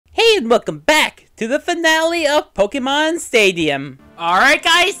and welcome back to the finale of Pokemon Stadium. Alright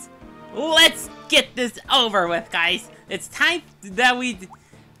guys, let's get this over with, guys. It's time that we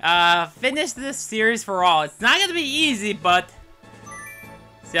finish this series for all. It's not gonna be easy, but...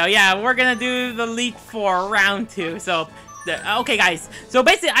 So yeah, we're gonna do the Elite Four round 2. So, okay guys, so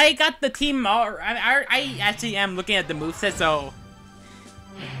basically I got the team all... I actually am looking at the moveset, so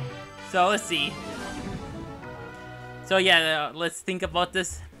let's see. So yeah, let's think about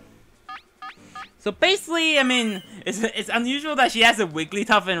this. So basically, I mean, it's unusual that she has a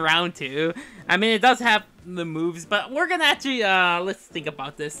Wigglytuff in round 2. I mean, it does have the moves, but we're gonna actually, let's think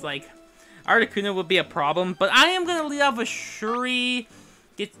about this. Like, Articuno would be a problem, but I am gonna lead off with Shuri,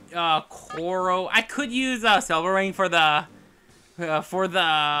 get, Koro. I could use, Silver Ring for the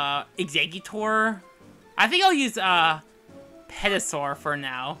Exeggutor. I think I'll use, Petasaur for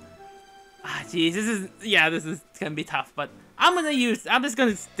now. Ah, jeez, this is gonna be tough, but I'm just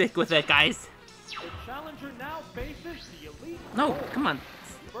gonna stick with it, guys. No, come on.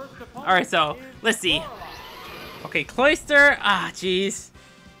 Alright, so, let's see. Okay, Cloyster. Ah, jeez.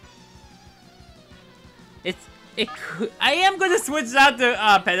 I am gonna switch out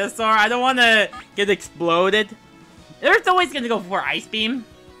to, Petasaur. I don't wanna get exploded. There's always gonna go for Ice Beam.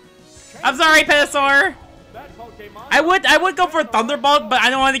 I'm sorry, Petasaur. I would go for Thunderbolt, but I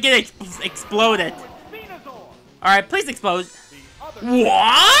don't want to get exploded. Alright, please explode.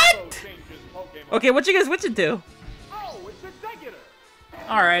 What? Okay, what you guys switching to?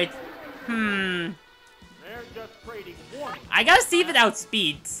 Alright. I gotta see if it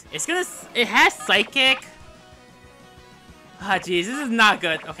outspeeds. It has Psychic. Ah, jeez, this is not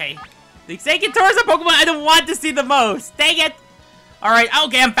good. Okay. The Exeggutor is a Pokemon I don't want to see the most. Dang it. Alright,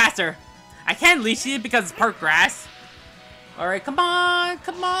 okay, I'm faster. I can't leash it because it's part grass. Alright, come on,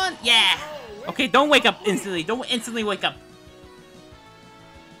 come on. Yeah. Okay, don't wake up instantly. Don't instantly wake up.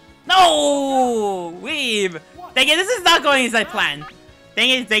 No! Weave! Dang it, this is not going as I planned. Dang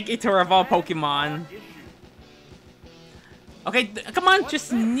it, Exeggutor of all Pokemon. Okay, come on,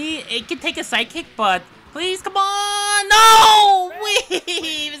 it can take a Psychic, but please, come on! No!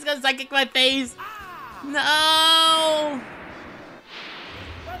 Weave! It's gonna Psychic my face. No!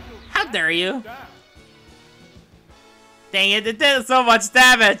 How dare you? Dang it did so much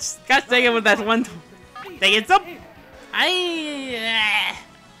damage. Gosh dang it with that one. Dang it, so...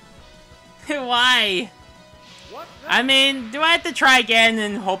 Why? I mean, do I have to try again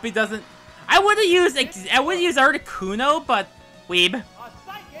and hope he doesn't... I would use Articuno, but... Weeb.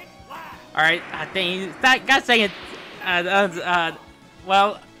 Alright, dang it. Gosh dang it.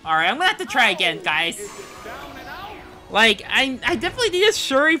 Well, alright, I'm gonna have to try again, guys. Like, I definitely need a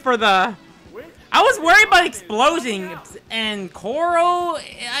Shuri for the... I was worried about Explosion and Koro.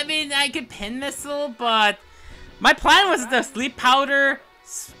 I mean, I could Pin Missile, but my plan was to Sleep Powder,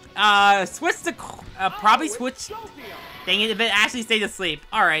 switch to, probably switch. Dang it, if it actually stayed asleep.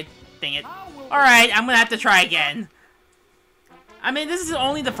 Alright, dang it. Alright, I'm gonna have to try again. I mean, this is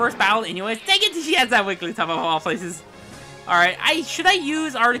only the first battle anyways. Dang it, she has that Wigglytuff of all places. Alright, should I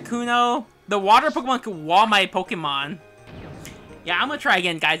use Articuno? The water Pokemon could wall my Pokemon. Yeah, I'm gonna try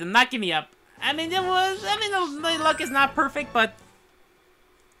again, guys. I'm not giving up. I mean, my luck is not perfect, but...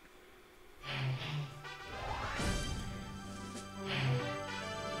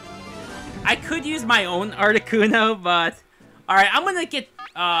 I could use my own Articuno, but... Alright, I'm gonna get,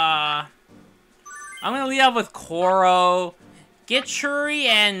 I'm gonna lead off with Koro, get Shuri,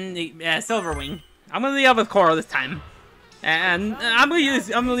 and Silverwing. I'm gonna lead off with Koro this time. And I'm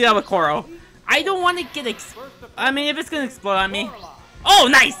gonna lead off with Koro. I don't want to get I mean, if it's gonna explode on me... Oh,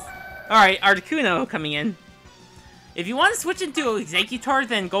 nice! Alright, Articuno coming in. If you want to switch into Exeggutor,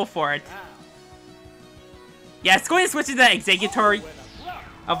 then go for it. Yeah, it's going to switch into Exeggutor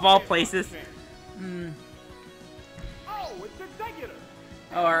of all places.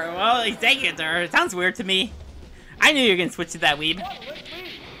 Or, well, Exeggutor. It sounds weird to me. I knew you were going to switch to that weeb.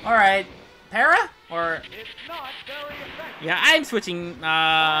 Alright, Para? Or... Yeah, I'm switching,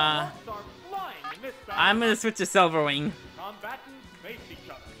 I'm going to switch to Silverwing.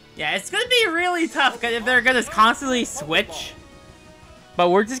 Yeah, it's gonna be really tough if they're gonna constantly switch. But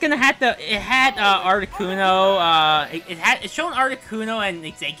we're just gonna have to. It had Articuno. It's shown Articuno and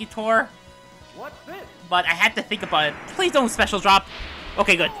Exeggutor. But I had to think about it. Please don't special drop.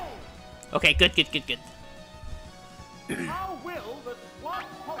 Okay, good. Okay, good.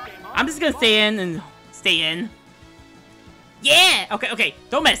 I'm just gonna stay in. Yeah. Okay.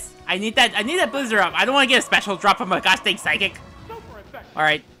 Don't miss. I need that Blizzard up. I don't want to get a special drop from a gosh dang Psychic. All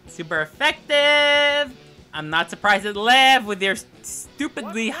right. Super effective. I'm not surprised it lived with their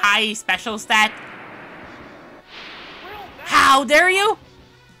stupidly high special stat. How dare you?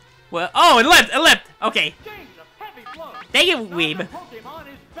 Well, oh, it lived! It lived! Okay. Dang it, weeb.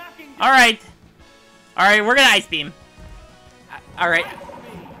 Alright. Alright, we're gonna Ice Beam. Alright.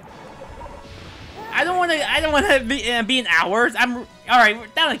 I don't wanna be in hours.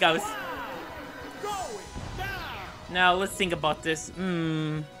 Alright, down it goes. Now, let's think about this. Which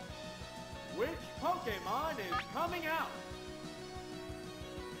Pokemon is coming out?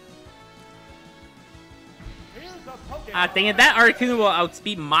 Dang it, that Articuno will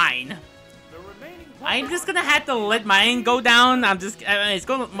outspeed mine. I'm just gonna have to let mine go down. It's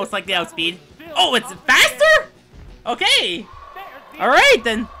gonna most likely outspeed. Oh, it's faster? Okay. Alright,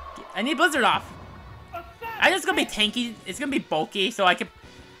 then. I need Blizzard off. I'm just gonna be tanky. It's gonna be bulky, so I can...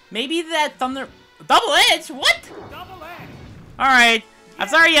 Maybe that Thunder... Double Edge? What? Alright. I'm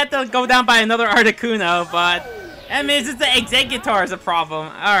sorry you have to go down by another Articuno, but... I mean, it's just the Exeggutor is a problem.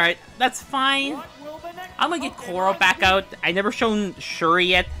 Alright, that's fine. I'm gonna get Koro back out. I never shown Shuri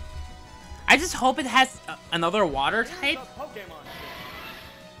yet. I just hope it has another water type.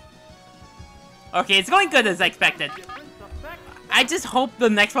 Okay, it's going good as I expected. I just hope the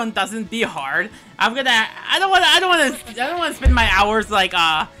next one doesn't be hard. I don't want to spend my hours like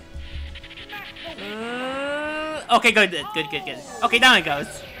okay, good. Okay, down it goes.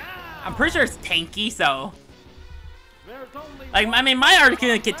 I'm pretty sure it's tanky, so like I mean my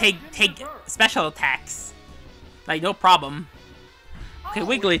Articuno can take special attacks. Like no problem. Okay,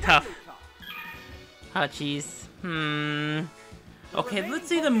 Wigglytuff. Oh jeez. Okay, let's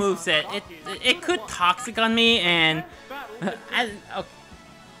see the moveset. It could Toxic on me and okay.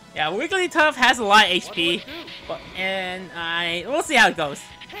 Yeah, Wigglytuff has a lot of HP, and we'll see how it goes.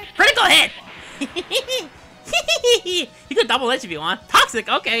 Critical hit! You could double edge if you want. Toxic,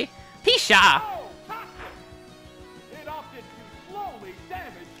 okay. Pisha.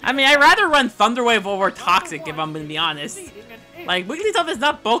 I mean, I'd rather run Thunder Wave over Toxic if I'm gonna be honest. Like, Wigglytuff is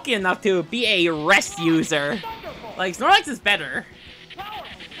not bulky enough to be a rest user. Like, Snorlax is better.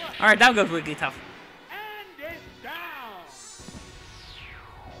 Alright, down goes Wigglytuff.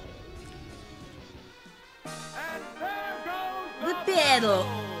 The battle!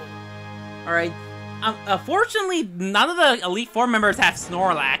 Alright. Unfortunately, none of the Elite Four members have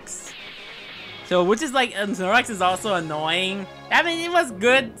Snorlax. So, which is like, Snorlax is also annoying. I mean, it was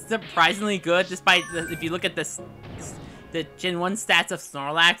good, surprisingly good, despite if you look at the Gen 1 stats of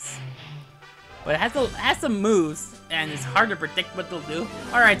Snorlax. But it has some moves, and it's hard to predict what they'll do.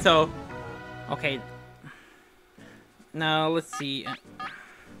 Alright, so... Okay. Now, let's see.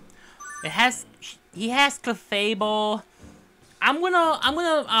 He has Clefable. I'm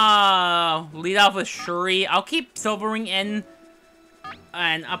gonna lead off with Shuri. I'll keep Silvering in,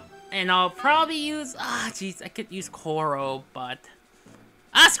 and I'll probably use jeez, I could use Koro, but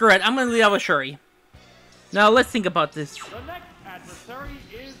screw it. I'm gonna lead off with Shuri. Now let's think about this. The next adversary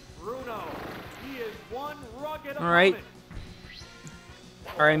is Bruno. He is one rugged Alright,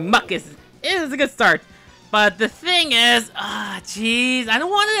 Muck is a good start, but the thing is, jeez, I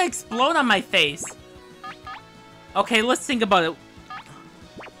don't want it to explode on my face. Okay, let's think about it.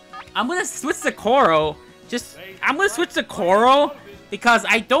 I'm gonna switch to Koro. I'm gonna switch to Koro because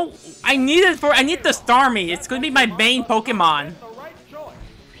I need the Starmie. It's gonna be my main Pokemon.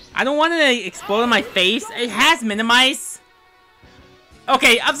 I don't want it to explode in my face. It has Minimize.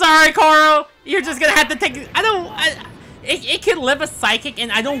 Okay, I'm sorry, Koro. You're just gonna have to take. It can live a Psychic,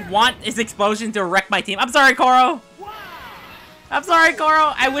 and I don't want its explosion to wreck my team. I'm sorry, Koro. I'm sorry,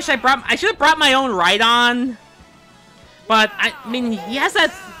 Koro. I wish I should have brought my own Rhydon. But, I mean, he has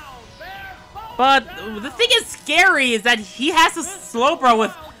that... But, the thing is scary is that he has a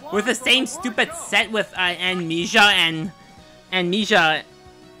Slowbro with the same stupid set with Amnesia and Misha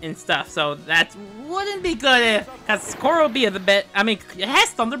and stuff. So, that wouldn't be good if... Because Koro would be a bit... I mean, it has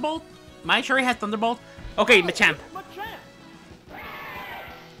Thunderbolt. Am I sure it has Thunderbolt? Okay, Machamp.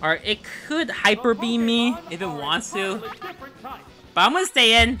 Alright, it could Hyper Beam me if it wants to. But I'm gonna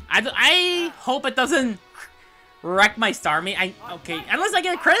stay in. I hope it doesn't... wreck my Starmie. Okay, unless I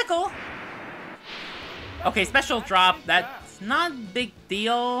get a critical. Okay, special drop. That's not a big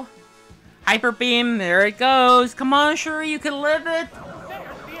deal. Hyper Beam. There it goes. Come on, Shuri. You can live it.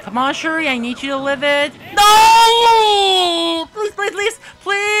 Come on, Shuri. I need you to live it. No! Please, please, please.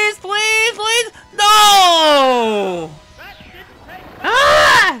 Please, please, please. No!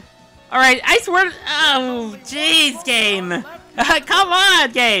 Ah! Alright, I swear. Oh, jeez, game. Come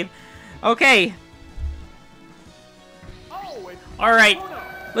on, game. Okay. Alright,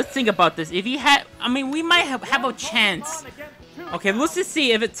 let's think about this. If he had... I mean, we might have a chance. Okay, let's just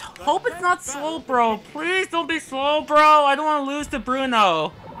see if it's... Hope it's not Slowbro. Please don't be Slowbro. I don't want to lose to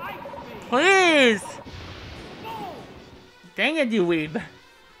Bruno. Please. Dang it, you weeb.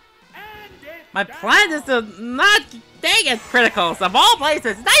 My plan is to not dang it criticals of all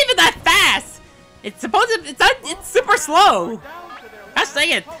places. It's not even that fast. It's supposed to. It's super slow. Gosh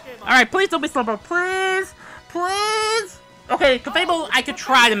dang it! All right, please don't be slow, bro. Please, please. Okay, Clefable, I could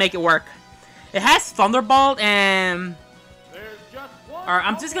try to make it work. It has Thunderbolt and. Alright,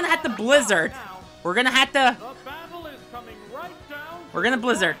 I'm just gonna have to Blizzard. We're gonna have to. We're gonna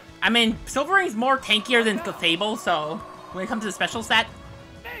Blizzard. I mean, Silvering's more tankier than Clefable, so when it comes to the special stat.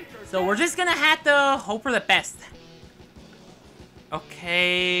 So we're just gonna have to hope for the best.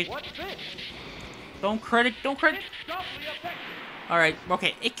 Okay. Don't crit. Alright,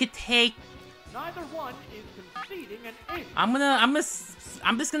 okay, it could take.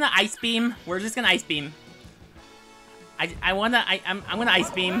 I'm just gonna Ice Beam. We're just gonna Ice Beam. I'm gonna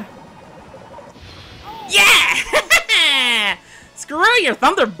Ice Beam. Yeah! Screw your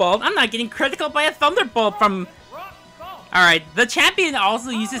Thunderbolt. I'm not getting critical by a Thunderbolt from. Alright, the champion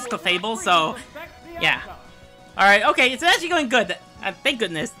also uses Clefable, so yeah. Alright, okay, it's actually going good. Thank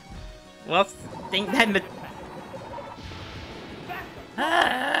goodness. Well, thank that.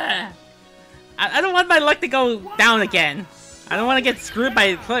 I don't want my luck to go down again. I don't want to get screwed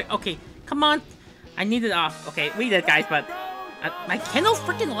by. Okay, come on. I need it off. Okay, we did, guys, but my Kindle's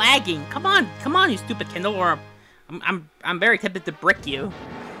freaking lagging. Come on, you stupid Kindle, or I'm very tempted to brick you.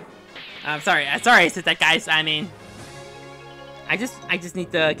 I'm sorry I said that, guys. I mean, I just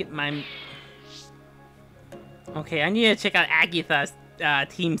need to get my. Okay, I need to check out Agatha's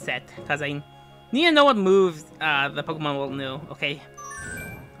team set because I need to know what moves the Pokemon will know. Okay,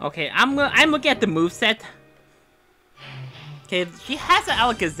 I'm looking at the move set. Okay, she has an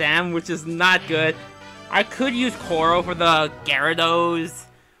Alakazam, which is not good. I could use Koro for the Gyarados.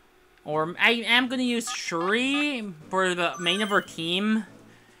 Or I am going to use Shuri for the main of her team.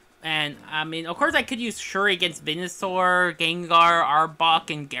 And, I mean, of course I could use Shuri against Venusaur, Gengar, Arbok,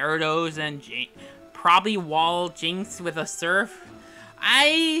 and Gyarados, and probably wall Jinx with a Surf.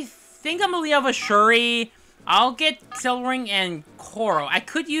 I think I'm going to leave with Shuri. I'll get Silvering and Koro. I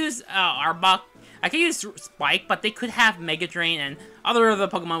could use Arbok. I could use Spike, but they could have Mega Drain, and other of the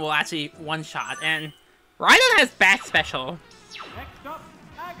Pokemon will actually one-shot. And Rhydon has Back Special.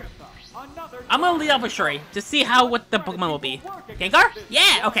 I'm gonna lead off with Shuri to see what the Pokemon will be. Gengar?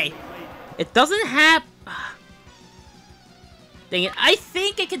 Yeah, okay. It doesn't have. Dang it! I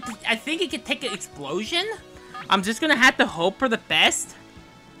think it could take an Explosion. I'm just gonna have to hope for the best.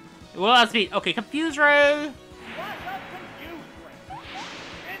 Well, that's me. Okay, Confuse Ray.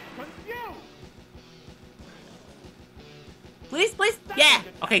 Please, please. Yeah.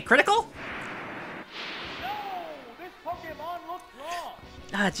 Okay, critical.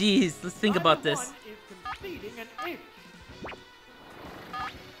 Ah, jeez. Let's think about this.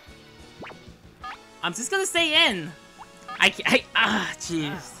 I'm just gonna stay in.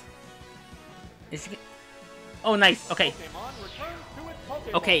 Jeez. Oh, nice. Okay.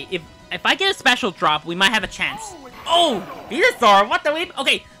 Okay, if I get a special drop, we might have a chance. Oh, Venusaur. What the weep?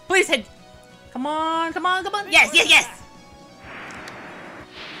 Okay, please hit. Come on, come on, come on. Yes, yes, yes.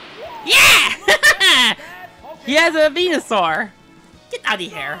 Yeah! He has a Venusaur. Get out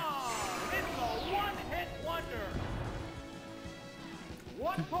of here.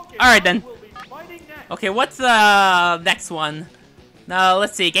 Alright then. Okay, what's the next one? No,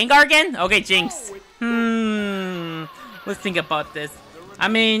 let's see. Gengar again? Okay, Jinx. Let's think about this. I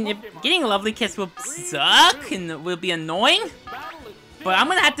mean, if getting a Lovely Kiss will suck and will be annoying, but I'm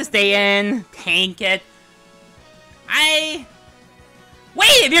gonna have to stay in, tank it.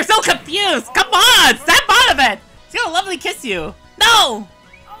 Wait, if you're so confused, come on, snap out of it! It's gonna Lovely Kiss you. No!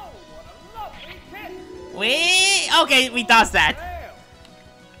 Wait, okay, we dodged that.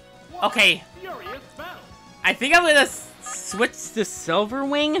 Okay. I think I'm gonna switch to Silver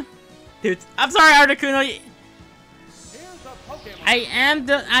Wing. Dude, I'm sorry, Articuno. I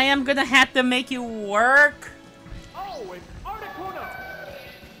am gonna have to make you work.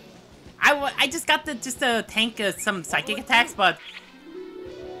 I just got to tank some psychic attacks, but.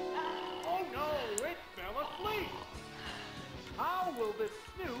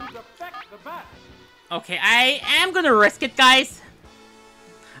 Okay, I am gonna risk it, guys.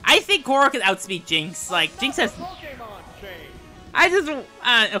 I think Koro can outspeed Jinx. Like, Jinx has.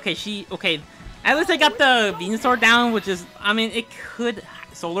 Okay. At least I got the Venusaur down, which is, I mean, it could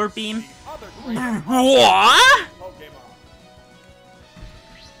Solar Beam. What?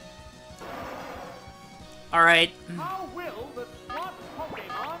 Alright.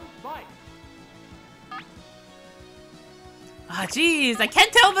 Ah, jeez, I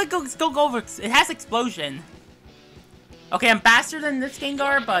can't tell if it's go over. It has Explosion. Okay, I'm faster than this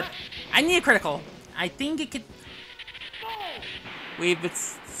Gengar, but I need a critical. I think it could. Wait,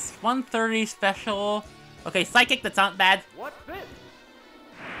 it's It's 130 special. Okay, Psychic, that's not bad. What's this?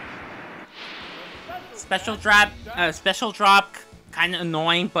 Special drop, kind of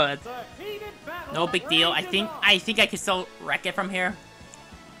annoying, but no big deal. I think I can still wreck it from here.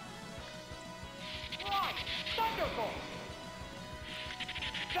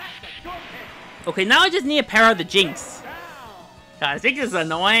 Okay, now I just need a pair of the Jinx. Cause Jinx is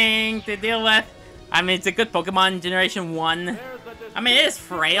annoying to deal with. I mean, it's a good Pokemon Generation 1. I mean, it is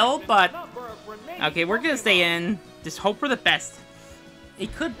frail, but okay, we're gonna stay in. Just hope for the best.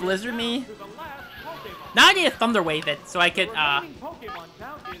 It could Blizzard me. Now I need to Thunder Wave it, so I could, I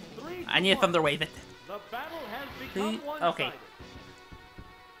need to Thunder Wave it. Okay.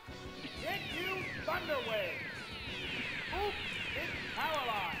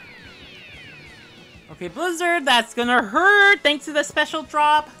 Okay, Blizzard, that's gonna hurt thanks to the special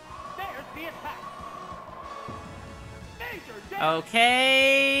drop.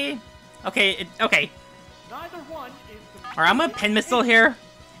 Okay. Okay, okay. Alright, I'm gonna Pin Missile here,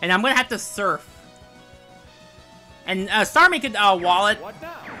 and I'm gonna have to Surf. And Starmie could wall it,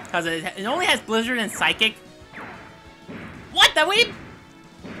 because it only has Blizzard and Psychic. What the weeb?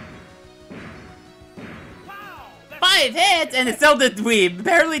 5 hits, and it still did weeb.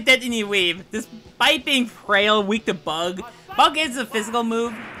 Barely did any weeb. Despite being frail, weak to Bug. Bug is a physical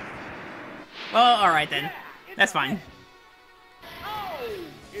move. Well, alright then. That's fine.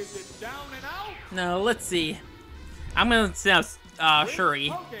 No, let's see. I'm gonna send out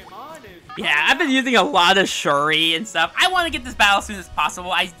Shuri. Yeah, I've been using a lot of Shuri and stuff. I want to get this battle as soon as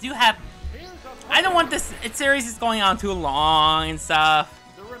possible. I don't want this series is going on too long and stuff.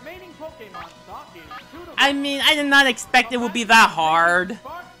 I mean, I did not expect it would be that hard.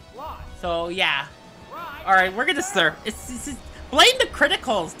 So, yeah. Alright, we're gonna Surf. Blame the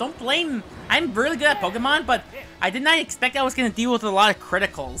criticals. Don't blame... I'm really good at Pokemon, but I did not expect I was gonna deal with a lot of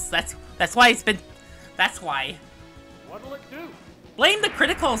criticals. That's why it's been... That's why. What'll it do? Blame the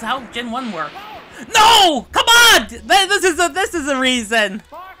criticals, how Gen 1 worked. No! Come on! This is a reason!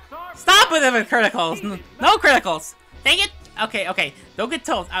 Stop with the criticals! No criticals! Dang it! Okay, okay. Don't get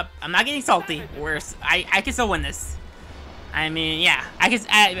told. I'm not getting salty. I can still win this. I mean, yeah. I can...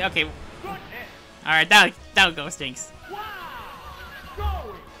 okay. Alright, that'll go, Stinks.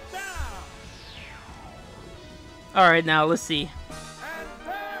 Alright, now, let's see.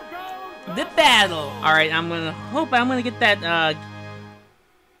 The battle! Alright, I'm gonna get that,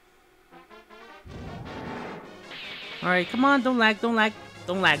 Alright, come on, don't lag.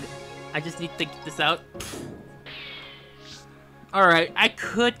 I just need to get this out. Alright, I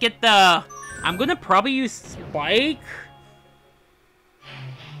could get the... I'm gonna probably use Spike.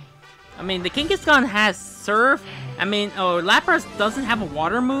 I mean, the Kangaskhan has Surf. I mean, oh, Lapras doesn't have a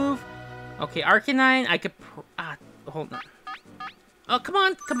water move. Okay, Arcanine, I could... hold on. Oh, come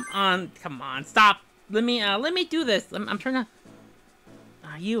on, stop. Let me do this. I'm trying to...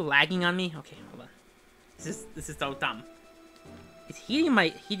 Are you lagging on me? Okay, hold on. This is so dumb. It's heating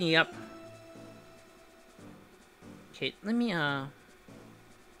up. Okay, let me, I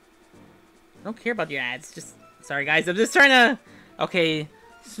don't care about your ads. Sorry guys, I'm just trying to... Okay,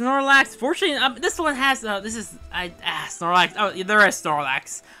 Snorlax. Fortunately, this one has, Snorlax. Oh, there is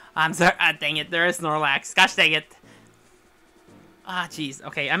Snorlax. I'm sorry, dang it, there is Snorlax. Gosh dang it. Jeez.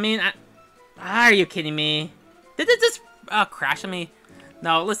 Okay, I mean, are you kidding me? Did it just, crash on me?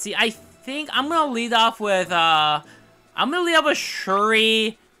 No, let's see, I think I'm gonna lead off with,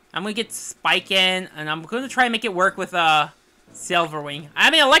 Shuri. I'm gonna get Spike in, and I'm gonna try and make it work with, Silverwing. I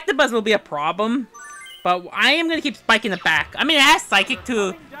mean, Electabuzz will be a problem, but I am gonna keep Spike in the back. I mean, it has Psychic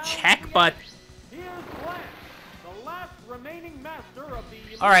to check, but...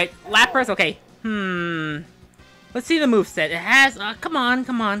 Alright, Lapras, okay. Let's see the moveset. It has, come on.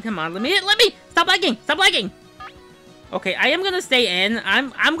 Let me, stop lagging. Okay, I am gonna stay in.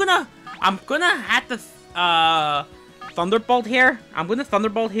 I'm gonna have to, Thunderbolt here. I'm gonna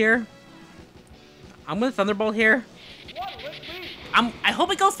Thunderbolt here. I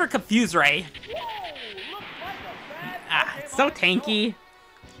hope it goes for Confuse Ray. It's so tanky.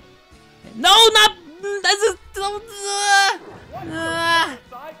 No, not, this is,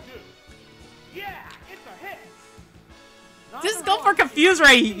 just go for Confuse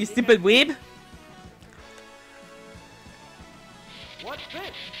Ray, you stupid weeb.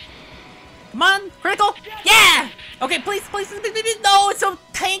 Come on, critical! Yeah! Okay, please, no, it's so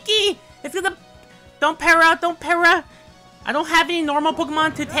tanky! It's gonna... Don't para! I don't have any normal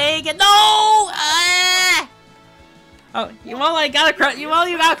Pokemon to take it. No! Oh, you got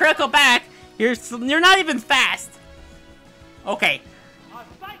a critical back. You're not even fast. Okay.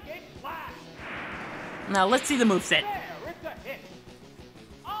 Now let's see the moveset.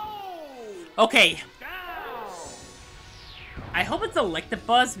 Okay. Down. I hope it's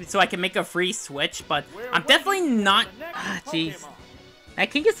Electabuzz so I can make a free switch, but I'm definitely not. Ah, jeez.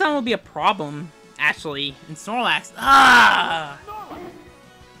 That Kinkasan will be a problem, actually. And Snorlax. Ah!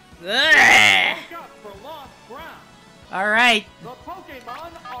 Ugh. Alright.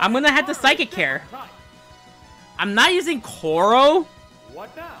 I'm gonna have to Psychic here. I'm not using Koro.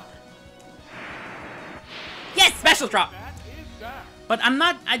 What now? Yes, special drop. But I'm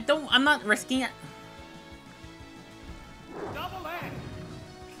not risking it.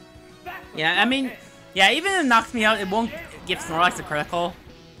 Yeah, I mean, yeah, even if it knocks me out, it won't give Snorlax a critical.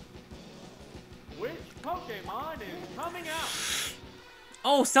 Which Pokemon is coming out?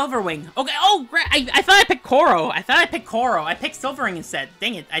 Oh, Silverwing. Okay, oh, great. I thought I picked Koro. I picked Silverwing instead.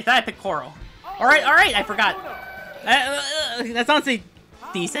 Dang it, I thought I picked Koro. Alright, I forgot. That's honestly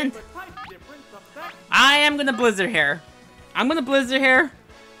decent. I am gonna Blizzard here.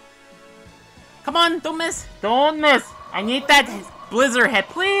 Come on, don't miss. Don't miss. I need that Blizzard hit,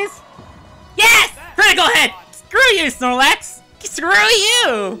 please. Yes! Critical hit! Screw you, Snorlax! Screw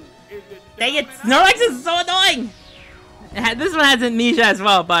you! Dang it, Snorlax is so annoying! This one has Amnesia as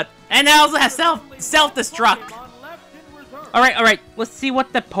well, but... And I also have self-destruct. Alright, let's see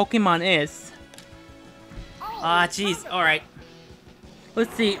what the Pokemon is. Ah, jeez, alright.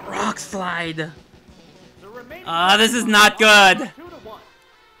 Let's see, Rock Slide. This is not good.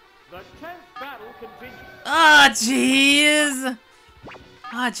 Ah, jeez!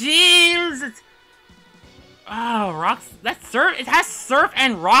 Oh, rocks. That's Surf. It has Surf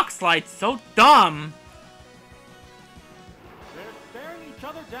and Rock Slide. So dumb. They're staring each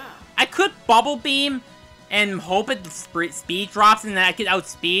other down. I could Bubble Beam and hope it speed drops and then I could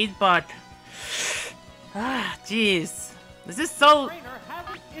outspeed, but jeez, this is so.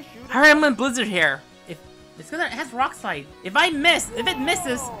 Alright, I'm gonna Blizzard here. If it's gonna, it has Rock Slide. If it misses,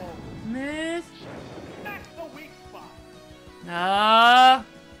 miss. That's the weak spot.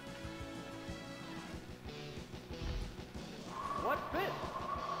 What's this?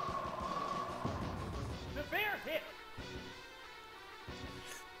 Severe hit.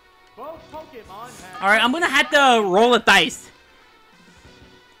 Both Pokemon have. Alright, I'm gonna have to roll the dice.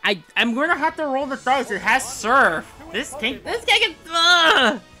 I'm gonna have to roll the dice. It has Surf. This guy can.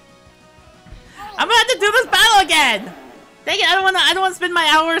 I'm gonna have to do this battle again. Dang it! I don't want to spend my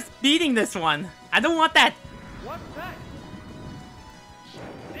hours beating this one. I don't want that. What's that?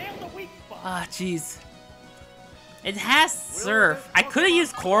 Nail the weak spot. Ah, jeez. It has Surf. I could have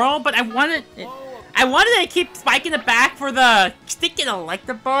used Coral, but I wanted to keep spiking it back for the sticking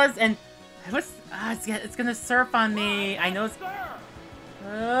Electabuzz, and it's gonna Surf on me. I know it's.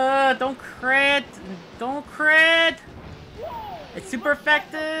 Don't crit! Don't crit! It's super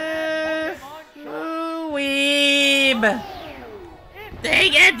effective! Ooh, weeb!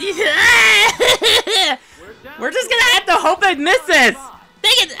 Dang it! We're just gonna have to hope it misses!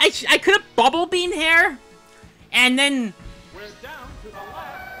 Dang it! I could have Bubble Beamed here, and then. We're down to the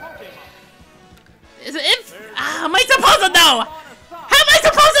last Pokemon. How am I supposed to know? How am I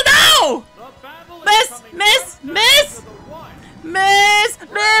supposed to know? Miss!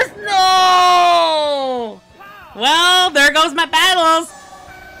 No! Well, there goes my battles.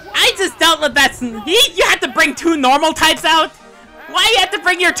 I just dealt with that. You had to bring 2 normal types out? Why you have to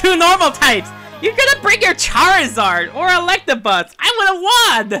bring your 2 normal types? You could have bring your Charizard or Electabuzz. I would have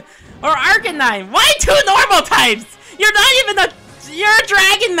won. Or Arcanine. Why 2 normal types? You're not even you're a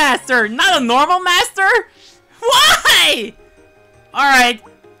Dragon Master, not a normal master? Why? Alright.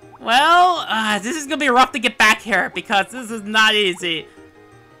 Well, this is gonna be rough to get back here because this is not easy.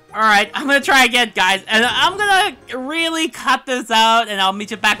 Alright, I'm gonna try again, guys. And I'm gonna really cut this out, and I'll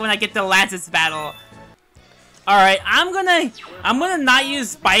meet you back when I get to Lance's battle. Alright, I'm gonna not use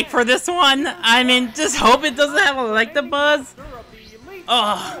Spike for this one. I mean, just hope it doesn't have Electabuzz.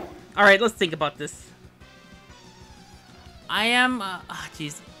 Oh. Alright, let's think about this. I am,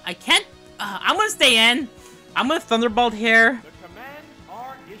 jeez. I can't, I'm gonna stay in. I'm gonna Thunderbolt here.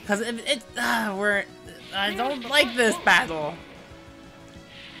 Because I don't like this battle.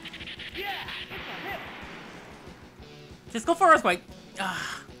 Just go for Earthquake.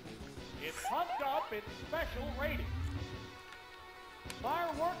 It's pumped up its special rating.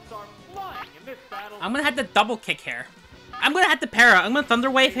 Fireworks are flying in this battle. I'm gonna have to double kick here. I'm gonna have to para. I'm gonna Thunder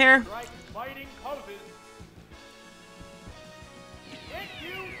Wave here. Fighting poses. Hit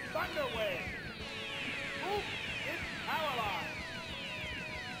you, Thunder Wave. Oof, it's paralyzed.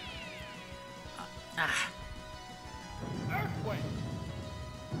 Earthquake.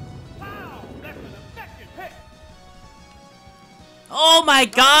 Wow, that's an effective hit. Oh my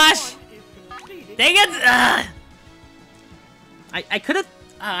gosh! Dang it! I could have.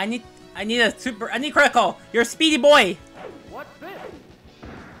 I need. I need a super. I need critical. You're a speedy boy. What's this?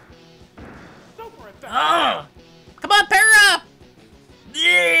 Super effect. Oh, come on, pair up.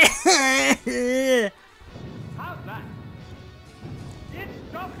 How's that?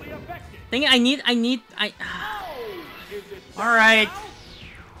 It's doubly effective. Dang it, I need. Oh, is it All right.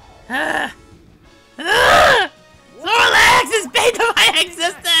 now? Snorlax is bane to my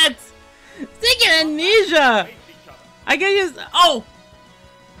existence. Stinking amnesia. Face each other. I can use. Oh,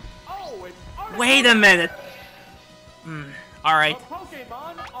 Oh, it's wait a minute. All right. The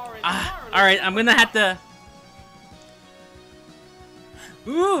Pokémon are All right. I'm gonna have to.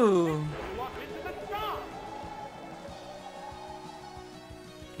 Ooh. Walk into the sky.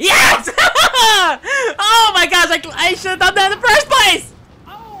 Yes! Oh my gosh! I should have done that in the first place.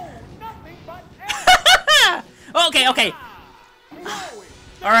 Oh, nothing but air. Okay. Okay. Glowing.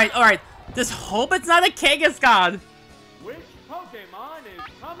 All right. Just hope it's not a Kangaskhan. Which Pokémon is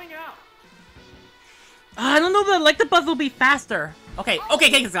coming out? I don't know. The Electabuzz will be faster. Okay. Okay,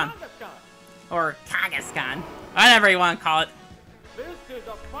 Kangaskhan. Kangaskhan. Or Kangaskhan. Whatever you want to call it. This is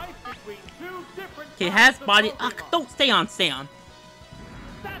a fight between two different Okay, it has types of body. Pokémon. Don't stay on. Stay on.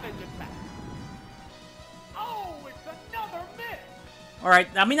 Savage attack. Oh, it's another miss. All right.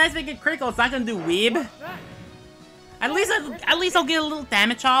 I mean, I think a critical. It's not gonna do weeb. What's that? At least I'll get a little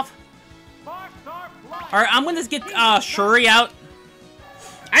damage off. Sparks are flying. All right. I'm gonna just get Shuri out.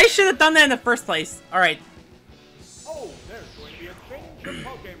 I should have done that in the first place. All right. Oh, there's going to be a change of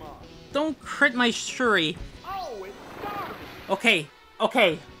Pokémon. Don't crit my Shuri. Oh, it's starting. Okay.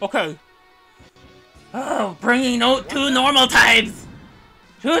 Oh, bringing two normal types.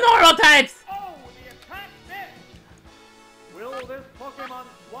 Two normal types. Oh, the attack missed. Will this Pokémon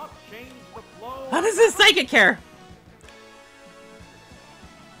swap change the flow? How does this psychic care?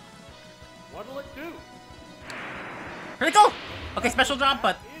 What'll it do? Critical. Okay, special drop,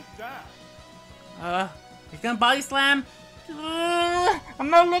 but Is that? he's gonna body slam. I'm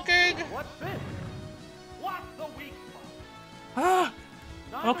not looking. What's this? What's the weak spot?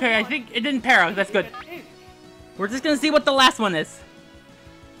 Okay, I think it didn't pair out. That's good. An inch. We're just gonna see what the last one is.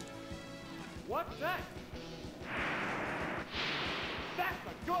 What's that? That's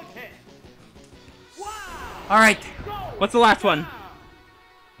a good hit. Wow! All right. Go What's the last one? down.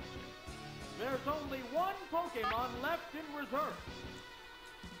 There's only one Pokémon left in reserve.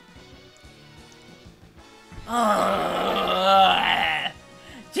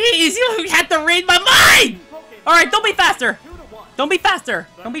 Jeez, you had to read my mind! Alright, don't be faster! 2-1. Don't be faster!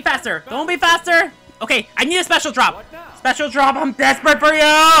 Don't be faster! Don't be faster! Okay, I need a special drop! What now? Special drop, I'm desperate for you!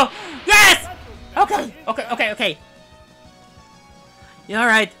 Yes! Okay. Yeah,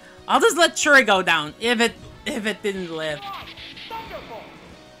 alright. I'll just let Shuri go down if it didn't live. Thunderbolt.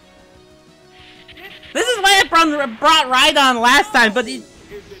 This is why I brought Rhydon last time, but Is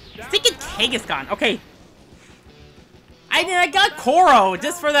it down thinking now? Kangaskhan. Okay. I got Koro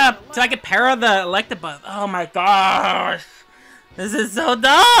just for so I could pair the Electabuzz. Oh my gosh. This is so dumb!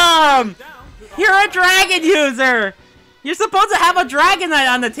 Down to the You're a dragon user! You're supposed to have a Dragonite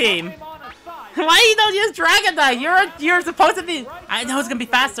on the team! Pokémon aside. Why you don't use Dragonite? You're supposed to be... I know it's gonna be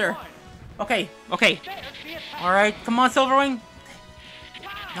faster. Okay. There's the attack. Alright, come on, Silverwing.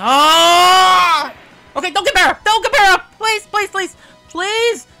 Oh! Okay, don't compare! Don't compare!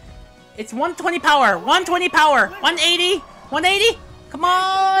 Please! It's 120 power! 120 power! 180! 180! Come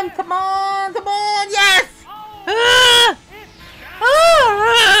on! Yes! Ah!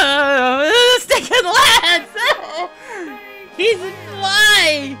 Sticking legs! He's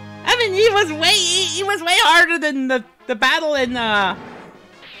why? I mean, he was way harder than the battle in I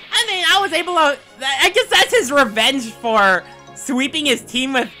mean, I was able to. I guess that's his revenge for sweeping his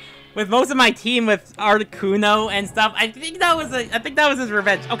team with most of my team with Articuno and stuff. I think that was his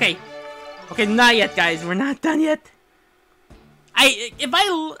revenge. Okay, not yet, guys. We're not done yet. I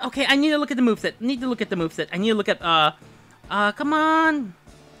need to look at the moveset. I need to look at come on.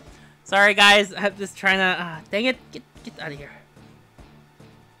 Sorry, guys. I'm just trying to. Dang it! Get out of here.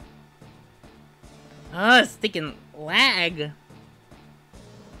 Sticking lag.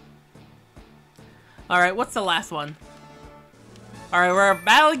 Alright, what's the last one? Alright, we're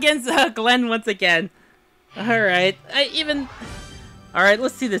battle against Glenn once again. Alright, Alright,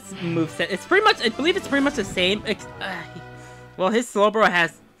 let's see this moveset. It's pretty much, I believe it's pretty much the same. Well, his Slowbro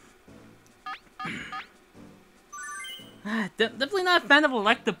has... definitely not a fan of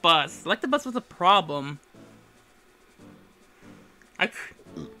Electabuzz. Electabuzz was a problem.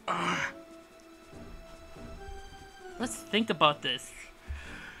 Let's think about this.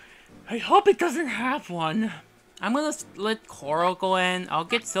 I hope it doesn't have one. I'm gonna let Coral go in. I'll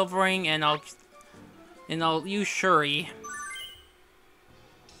get Silvering and I'll use Shuri.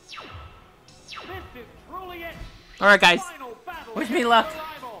 Alright, guys. Final battle Wish me luck. against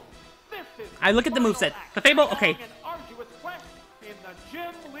the rival. This is I look at the final moveset. act The Fable, of okay. an arduous quest in the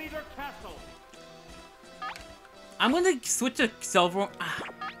Gym Leader Castle. I'm gonna switch to silver.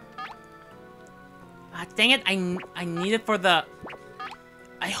 Dang it! I need it for the.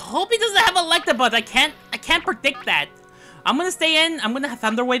 I hope he doesn't have Electabuzz. I can't predict that. I'm gonna stay in. I'm gonna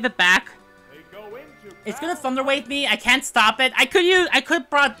Thunder Wave it back. They go into It's gonna Thunder Wave me. I can't stop it. I could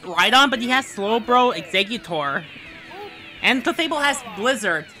brought Rhydon, but he has Slowbro, Exeggutor, and Clefable has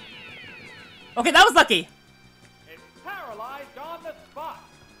Blizzard. Okay, that was lucky. It's paralyzed on the spot.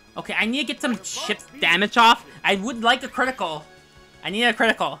 Okay, I need to get some chip's damage off. I would like a critical. I need a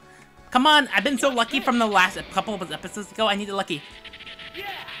critical. Come on, I've been so lucky from the last couple of episodes ago. I need a lucky. Yeah.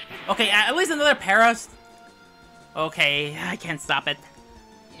 Okay, at least another Paras. Okay, I can't stop it.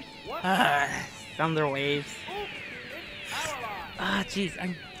 What? Thunder Waves. It's paralyzed.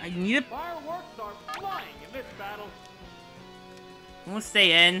 Jeez, I need it. Fireworks are flying in this battle. I'm gonna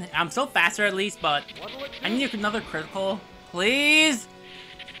stay in. I'm so faster at least, but What'll it I do? need another critical. Please!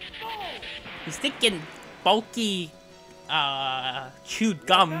 Oh! He's thinking bulky, chewed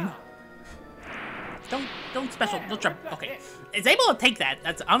gum. Don't special, don't jump. Okay. It's able to take that.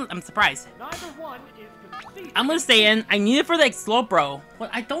 I'm surprised. Neither one is conceding. I'm gonna stay in. I need it for like Slowbro. But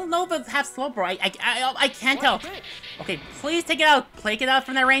I don't know if it has Slowbro. I can't tell. What's this? Okay, please take it out. Take it out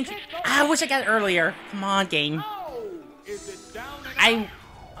from that range. I wish I got it earlier. Come on, game. Oh! Is it down and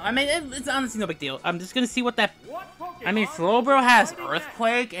I mean, it's honestly no big deal. I'm just gonna see what that. out? What Pokemon I mean, Slowbro has is fighting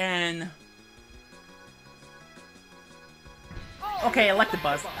Earthquake and. next? Okay,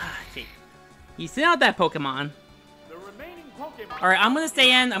 Electabuzz. Gee. You sent out that Pokemon. The remaining Pokemon. Alright, I'm gonna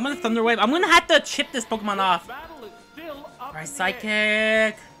stay in. I'm gonna Thunder Wave. I'm gonna have to chip this Pokemon off. Battle is still up Alright, in the Psychic.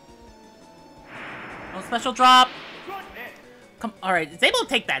 air. No special drop. Goodness. Come. Alright, it's able to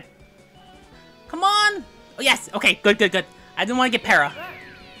take that. Come on. Oh, yes. Okay, good. I didn't want to get Para.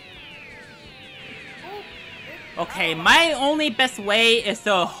 Okay, my only best way is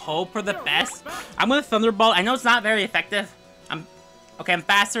to hope for the best. I'm gonna Thunderbolt. I know it's not very effective. I'm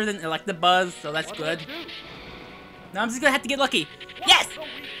faster than Electabuzz, so that's good. Now I'm just gonna have to get lucky. Yes!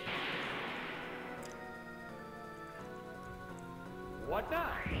 What now?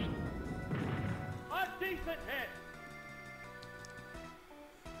 A decent hit.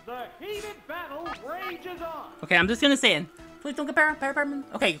 The heated battle rages on. Okay, I'm just gonna stay in. Please don't get Para.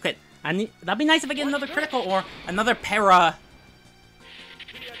 Okay, good. That'd be nice if I get another critical or another Para.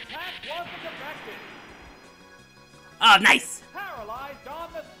 The attack wasn't effective. Oh, nice! Paralyzed on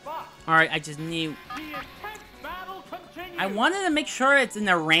the spot. Alright, I just need... The intense battle continues. I wanted to make sure it's in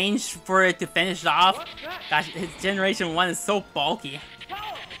the range for it to finish off. What's that? Gosh, his Generation 1 is so bulky.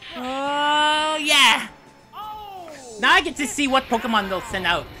 Power. Oh, yeah! Oh! Now I get to see what Pokemon they'll send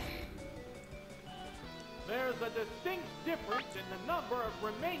out. There's a distinct difference in the number of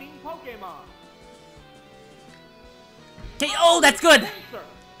remaining Pokemon. Okay, oh, that's good! Pinsir.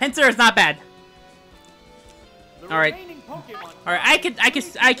 Pinsir is not bad. The Alright. remaining Pokemon. Alright, I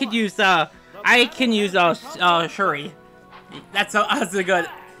can use Shuri. That's good.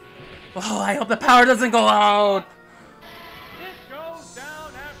 Oh, I hope the power doesn't go out. It goes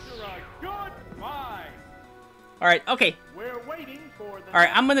down after a good fight. Alright, okay. We're waiting for the Alright,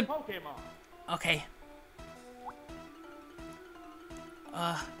 I'm next gonna- Pokemon. Okay.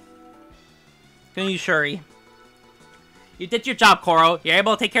 Gonna use Shuri. You did your job, Koro. You're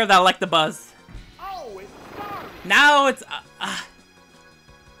able to take care of that Electabuzz. Oh, it's starting. Now it's...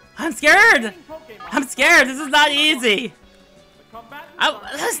 I'm scared! I'm scared! This is not easy! The combatants I are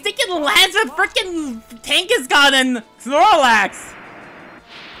was thinking Lance with frickin' Tankus and Snorlax!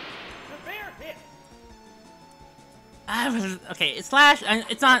 severe hit. Okay, it's Slash, and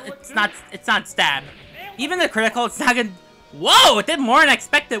it's not Stab. Even the critical, it's not gonna... Whoa! It did more than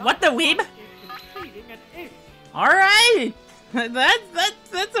expected! What the weeb? Is conceding an inch. Alright!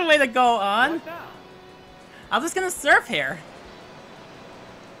 That's a way to go on. What now? I'm just gonna surf here.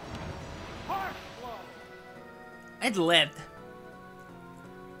 Harsh blow. It lived.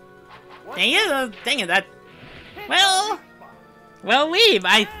 What Dang it, that... hit Well... the weak spot? Well, weeb,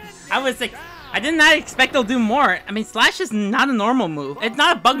 I was like... I did not expect they'll do more. I mean, Slash is not a normal move. It's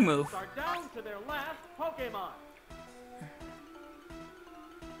not a bug move. Are down to their last Pokemon.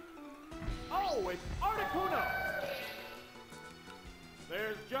 Oh, it's Articuno.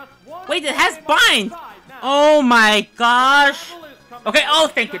 There's just one. Wait, it has Pokemon bind! inside now. Oh my gosh! Battle is coming Okay, oh,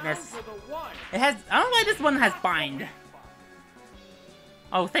 thank down goodness. to the wire. It has... I don't know why this one has bind.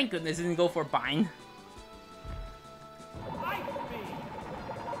 Oh, thank goodness it didn't go for bind. Ice Beam.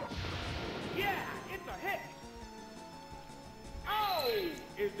 Yeah, it's a hit. Oh,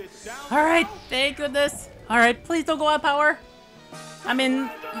 is it down? Alright, now? thank goodness. Alright, please don't go out of power. I mean,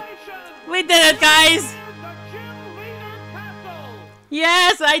 we did it, guys!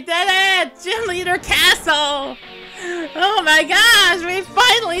 Yes, I did it! Gym Leader Castle! Oh my gosh, we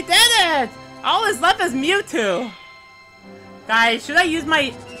finally did it! All that's left is Mewtwo. Guys, should I use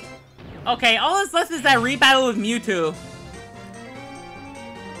my... Okay, all that's left is that rebattle with Mewtwo.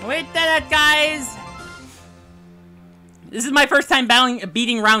 We did it, guys! This is my first time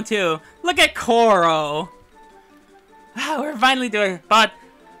beating round 2. Look at Koro. We're finally doing it, but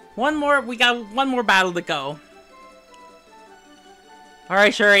we got one more battle to go.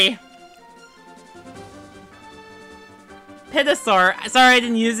 Alright, Shuri. Pitasaur. Sorry I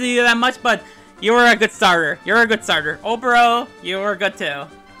didn't use you that much, but you were a good starter. You're a good starter. Obero, you were good too.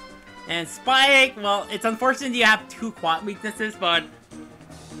 And Spike, well, it's unfortunate you have 2 quad weaknesses, but...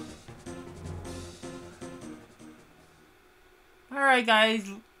 Alright, guys.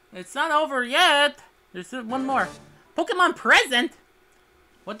 It's not over yet. There's one more. Pokemon present?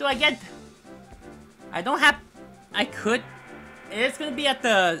 What do I get? I don't have... I could... It's gonna be at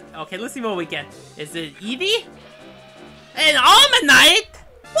the... Okay, let's see what we get. Is it Eevee? An Almanite?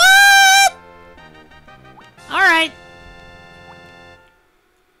 What? Alright.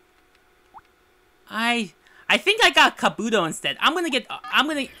 I think I got Kabuto instead. I'm gonna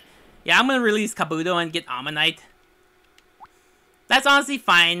release Kabuto and get Ammonite. That's honestly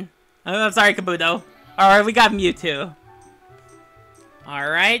fine. Oh, I'm sorry, Kabuto. Alright, we got Mewtwo.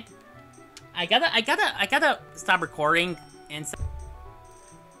 Alright. I gotta stop recording and...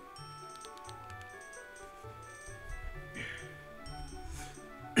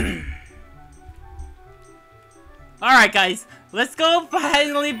 Alright, guys. Let's go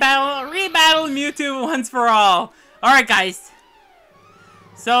finally rebattle Mewtwo once for all. Alright, guys.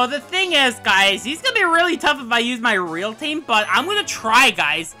 So, the thing is, guys, he's gonna be really tough if I use my real team, but I'm gonna try,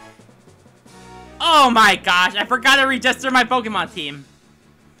 guys. Oh my gosh, I forgot to register my Pokemon team.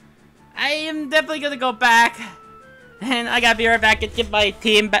 I am definitely gonna go back. And I gotta be right back and get my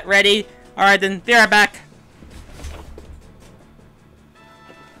team ready. Alright then, be right back.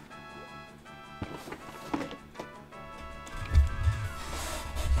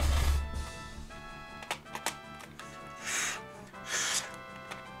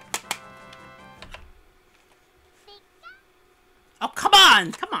 Oh, come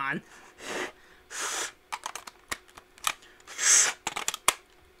on! Come on!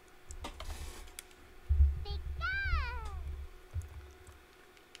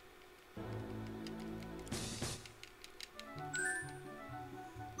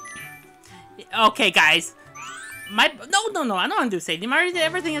 Okay, guys. No, I don't want to do stadium. I already did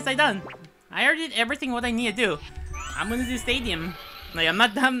everything as I done. I already did everything what I need to do. I'm gonna do stadium. Like, I'm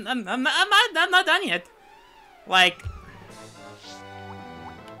not done. I'm not done yet. Like...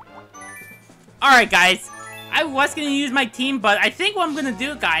 Alright, guys. I was gonna use my team, but I think what I'm gonna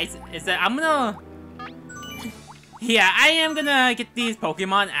do, guys, is that I'm gonna... Yeah, I am gonna get these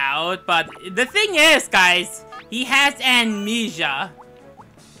Pokemon out, but the thing is, guys, he has amnesia.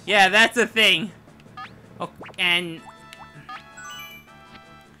 Yeah, that's the thing. Oh, and...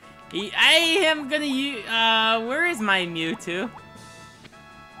 I am gonna use... where is my Mewtwo?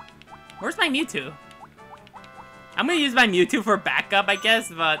 Where's my Mewtwo? I'm gonna use my Mewtwo for backup, I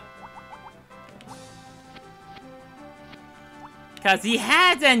guess, but... Because he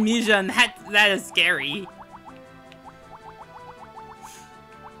has amnesia, and that is scary.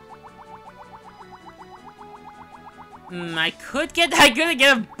 I could get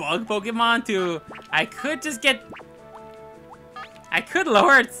a bug Pokemon to... I could just get... I could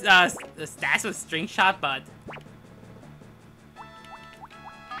lower its the stats with String Shot, but...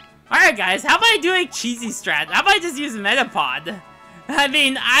 Alright, guys, how about I do a cheesy strat? How about I just use Metapod? I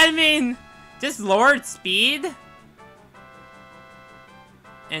mean, just lower its speed?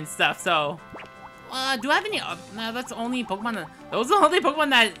 And stuff, so... do I have any... no, that's the only Pokemon... Those are the only Pokemon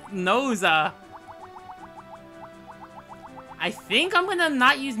that knows, I think I'm gonna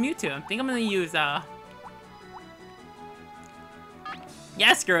not use Mewtwo. I think I'm gonna use, yeah,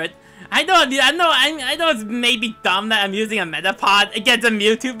 screw it. I know it's maybe dumb that I'm using a Metapod against a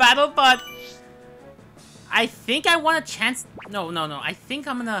Mewtwo battle, but... I think I want a chance... No. I think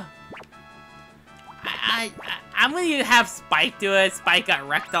I'm gonna... I'm gonna have Spike do it. Spike got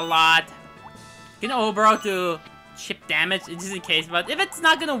wrecked a lot. Get Obero to chip damage, just in case. But if it's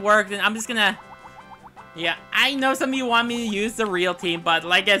not gonna work, then I'm just gonna... Yeah, I know some of you want me to use the real team, but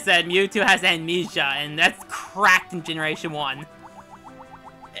like I said, Mewtwo has amnesia, and that's cracked in Generation 1.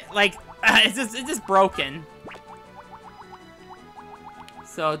 Like, it's just broken.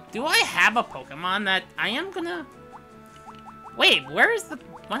 So, do I have a Pokemon that I am gonna... Wait, where is the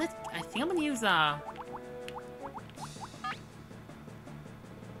one? I think I'm gonna use,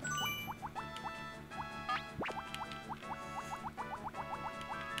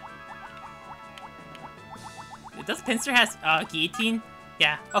 Does Pinsir has Guillotine?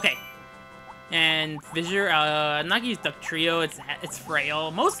 Yeah, okay. And Fissure, I'm not gonna use Duck Trio, it's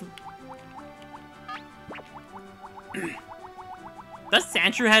frail. Most... Does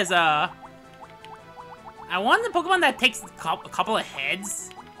Sandshrew has I want the Pokemon that takes a couple of heads.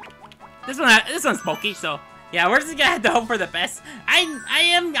 This one's bulky, so yeah, we're just gonna have to hope for the best.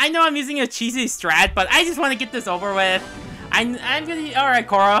 I know I'm using a cheesy strat, but I just want to get this over with. I'm gonna... Alright,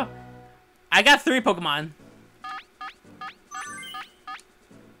 Cora. I got 3 Pokemon.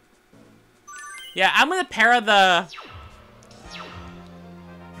 Yeah, I'm gonna para the...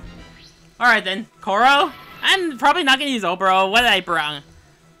 Alright then, Koro. I'm probably not gonna use Oboro. What did I bring?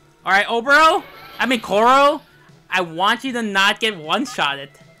 Alright, Oboro. I mean, Koro. I want you to not get one-shotted.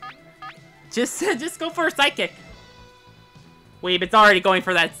 Just go for a Psychic. Weeb, it's already going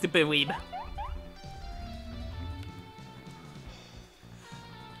for that stupid Weeb.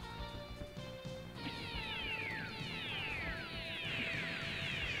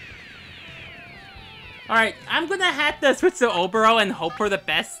 Alright, I'm gonna have to switch to Oboro and hope for the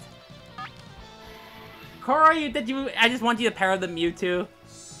best. Koro, I just want you to pair the Mewtwo.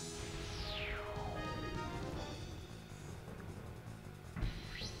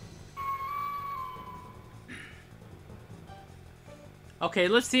 Okay,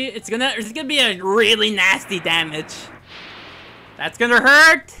 let's see. It's gonna be a really nasty damage. That's gonna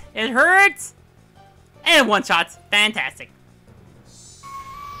hurt. It hurts. And one shots. Fantastic.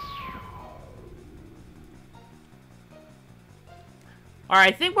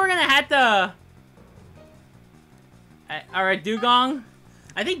 Alright, I think we're gonna have to... Alright, Dugong.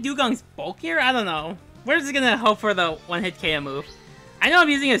 I think Dugong's bulkier? I don't know. We're just gonna hope for the one-hit KO move. I know I'm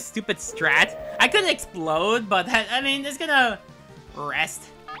using a stupid strat. I could explode, but I mean, it's gonna rest.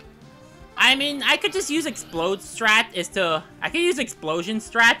 I mean, I could just use explode strat I could use explosion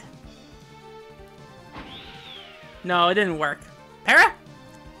strat. No, it didn't work. Para?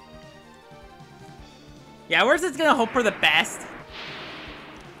 Yeah, we're just gonna hope for the best.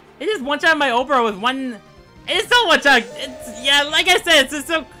 It just one-shot my Oboro with one... It's so one-shot! Yeah, like I said, it's just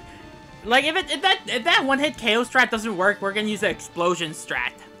so... Like, if that one-hit KO strat doesn't work, we're gonna use the explosion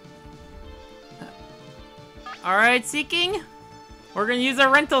strat. Alright, Seeking. We're gonna use a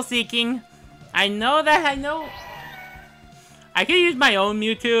rental Seeking. I know. I could use my own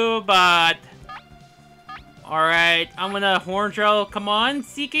Mewtwo, but... Alright, I'm gonna Horn Drill. Come on,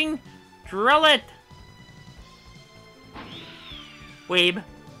 Seeking. Drill it! Weeb.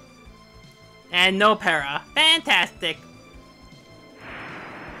 And no para. Fantastic.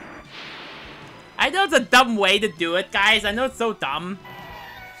 I know it's a dumb way to do it, guys. I know it's so dumb.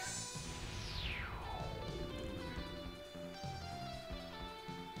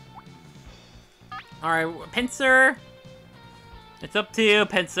 Alright, Pinsir. It's up to you,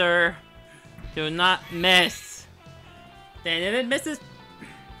 Pinsir. Do not miss. Then if it misses...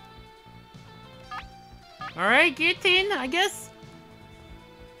 Alright, Guillotine, I guess.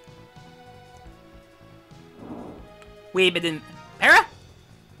 Wait, but didn't... Para?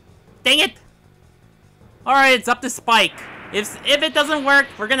 Dang it! Alright, it's up to Spike. If it doesn't work,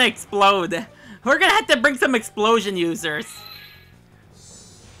 we're gonna explode. We're gonna have to bring some explosion users.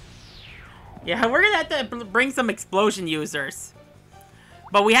 Yeah, we're gonna have to bring some explosion users.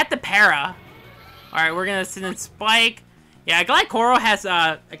 But we have to para. Alright, we're gonna send in Spike. Yeah, I'm glad Koro has,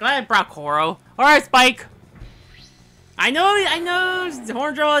 I'm glad I brought Koro. Alright, Spike. I know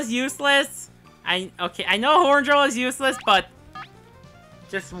Horn Drill is useless. Okay, I know Horn Drill is useless, but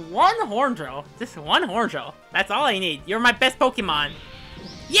just one Horn Drill. Just one Horn Drill. That's all I need. You're my best Pokemon.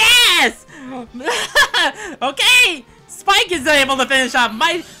 Yes! Okay! Spike is able to finish off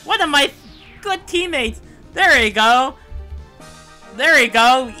one of my good teammates. There you go. There you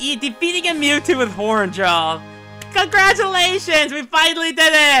go. Defeating a Mewtwo with Horn Drill. Congratulations! We finally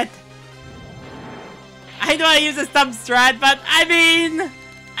did it! I know I use a stump strat, but I mean...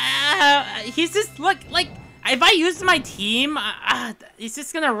 he's just, look, like, if I use my team, he's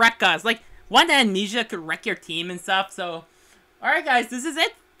just gonna wreck us. Like, one amnesia could wreck your team and stuff, so... Alright, guys, this is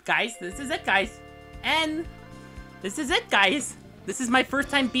it, guys. This is it, guys. And... this is it, guys. This is my first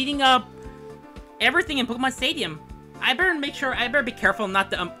time beating up everything in Pokemon Stadium. I better be careful not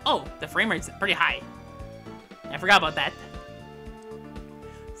to, oh, the frame rate's pretty high. I forgot about that.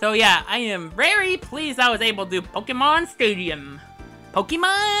 So yeah, I am very pleased I was able to do Pokemon Stadium.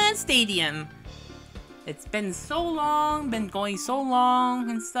 Pokemon Stadium. It's been so long, been going so long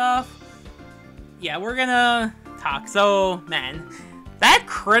and stuff. Yeah, we're gonna talk. So, man, that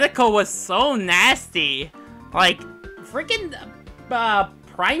critical was so nasty. Like, freaking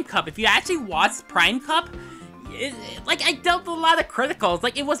Prime Cup. If you actually watched Prime Cup, like, I dealt a lot of criticals.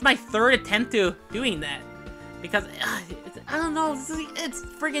 Like, it was my third attempt to doing that. Because, I don't know, it's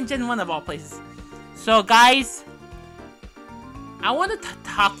friggin' Gen 1 of all places. So, guys, I want to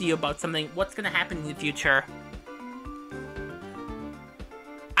talk to you about something, what's going to happen in the future.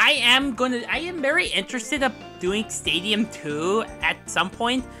 I am very interested of doing Stadium 2 at some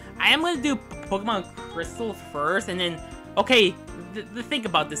point. I am going to do Pokemon Crystal first, and then, okay, think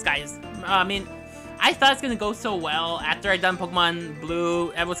about this, guys. I mean, I thought it's going to go so well after I done Pokemon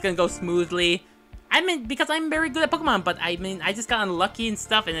Blue. It was going to go smoothly. I mean, because I'm very good at Pokemon, but I mean, I just got unlucky and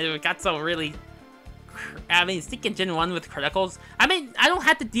stuff, and it got so really... I mean, sticking Gen 1 with criticals. I mean, I don't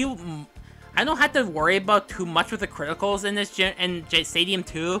have to worry about too much with the criticals in this Stadium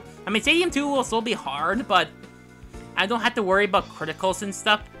 2. I mean, Stadium 2 will still be hard, but I don't have to worry about criticals and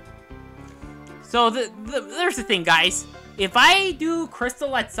stuff. So, there's the thing, guys. If I do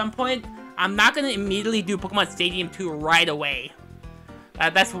Crystal at some point, I'm not going to immediately do Pokemon Stadium 2 right away.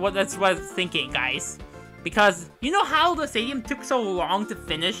 That's what I was thinking, guys. Because, you know how the Stadium took so long to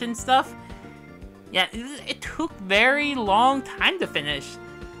finish and stuff? Yeah, it took very long time to finish.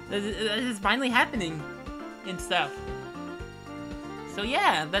 It is finally happening and stuff. So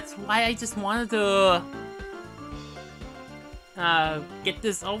yeah, that's why I just wanted to get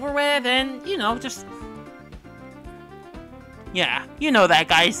this over with and, you know, just... Yeah, you know that,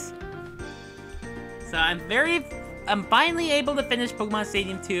 guys. So I'm finally able to finish Pokemon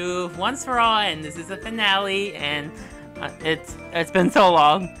Stadium 2 once for all, and this is the finale, and it's been so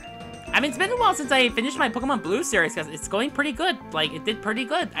long. I mean, it's been a while since I finished my Pokemon Blue series, because it's going pretty good. Like, it did pretty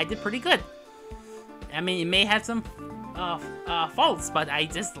good. I did pretty good. I mean, it may have some faults, but I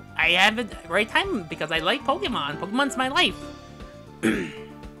have it right time because I like Pokemon. Pokemon's my life.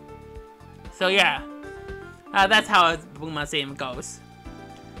 So yeah, that's how Pokemon Stadium goes.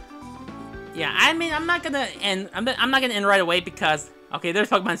 Yeah, I mean, I'm not gonna end right away because, okay, there's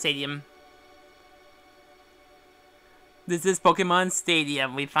Pokemon Stadium. This is Pokemon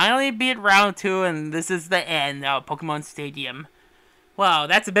Stadium. We finally beat round 2, and this is the end of Pokemon Stadium. Wow,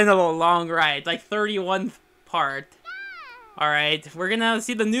 that's been a little long ride, like 31 part. Alright, we're gonna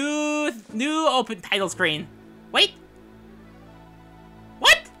see the new open title screen. Wait!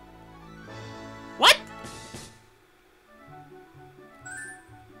 What? What?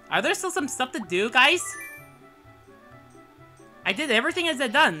 Are there still some stuff to do, guys? I did everything as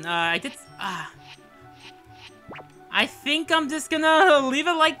I've done. I think I'm just gonna leave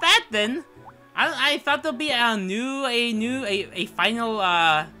it like that then. I thought there'll be a final,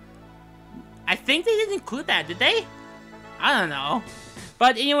 I think they didn't include that, did they? I don't know.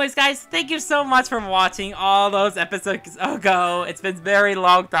 But anyways, guys, thank you so much for watching all those episodes ago. It's been a very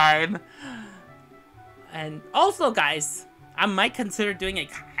long time. And also, guys, I might consider doing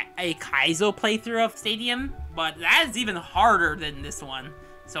a Kaizo playthrough of Stadium, but that is even harder than this one.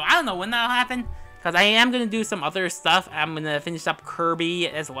 So I don't know when that'll happen. Because I am going to do some other stuff. I'm going to finish up Kirby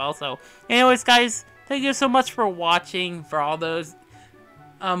as well. So, anyways, guys, thank you so much for watching for all those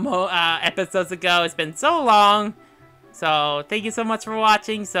episodes ago. It's been so long. So, thank you so much for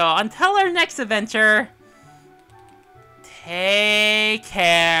watching. So, until our next adventure, take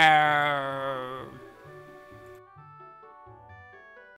care.